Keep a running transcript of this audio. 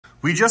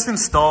We just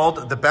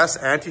installed the best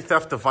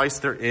anti-theft device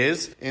there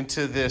is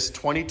into this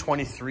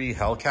 2023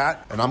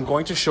 Hellcat, and I'm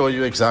going to show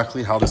you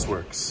exactly how this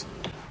works.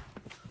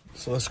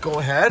 So let's go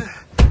ahead,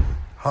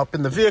 hop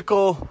in the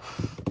vehicle,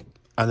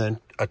 and then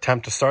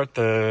attempt to start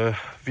the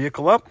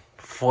vehicle up.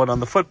 Foot on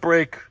the foot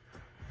brake,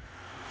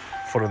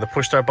 foot on the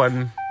push start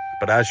button,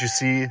 but as you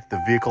see,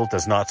 the vehicle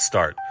does not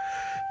start.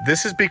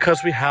 This is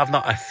because we have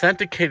not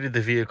authenticated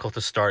the vehicle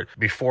to start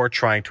before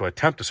trying to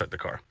attempt to start the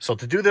car. So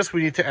to do this,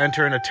 we need to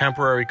enter in a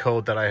temporary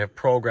code that I have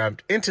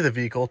programmed into the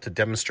vehicle to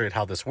demonstrate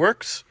how this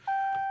works.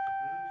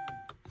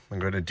 I'm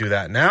going to do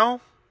that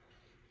now.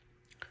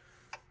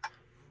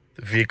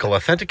 The vehicle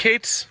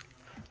authenticates.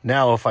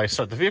 Now, if I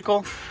start the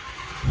vehicle,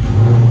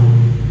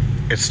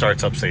 it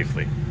starts up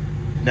safely.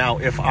 Now,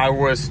 if I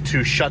was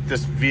to shut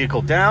this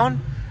vehicle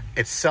down,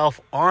 it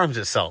self-arms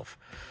itself.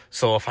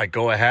 So if I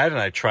go ahead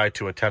and I try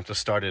to attempt to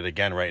start it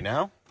again right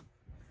now,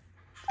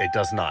 it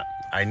does not.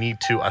 I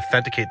need to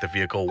authenticate the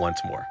vehicle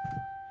once more.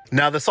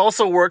 Now this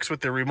also works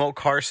with the remote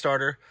car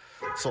starter.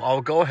 So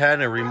I'll go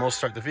ahead and remote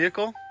start the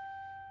vehicle.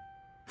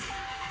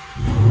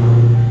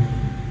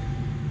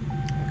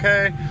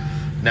 Okay,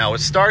 now it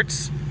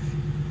starts.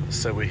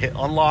 So we hit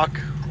unlock,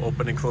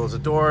 open and close the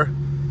door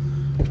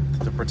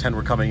to pretend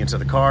we're coming into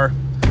the car.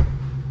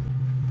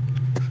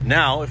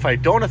 Now, if I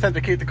don't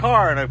authenticate the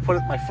car and I put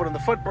my foot on the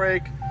foot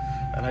brake,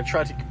 and I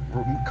try to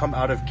come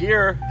out of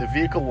gear, the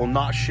vehicle will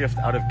not shift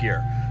out of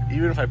gear.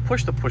 Even if I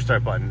push the push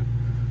start button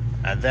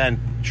and then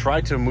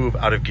try to move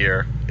out of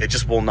gear, it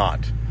just will not.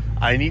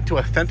 I need to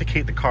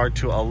authenticate the car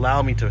to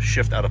allow me to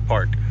shift out of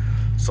park.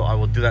 So I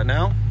will do that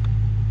now.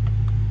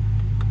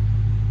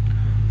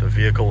 The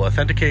vehicle will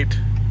authenticate.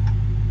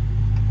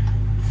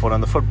 Foot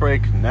on the foot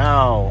brake.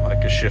 Now I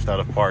can shift out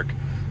of park,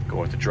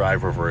 go into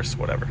drive, reverse,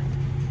 whatever.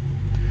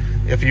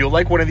 If you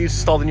like one of these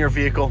installed in your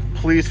vehicle,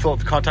 please fill out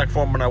the contact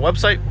form on our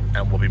website,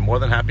 and we'll be more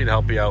than happy to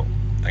help you out.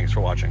 Thanks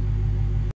for watching.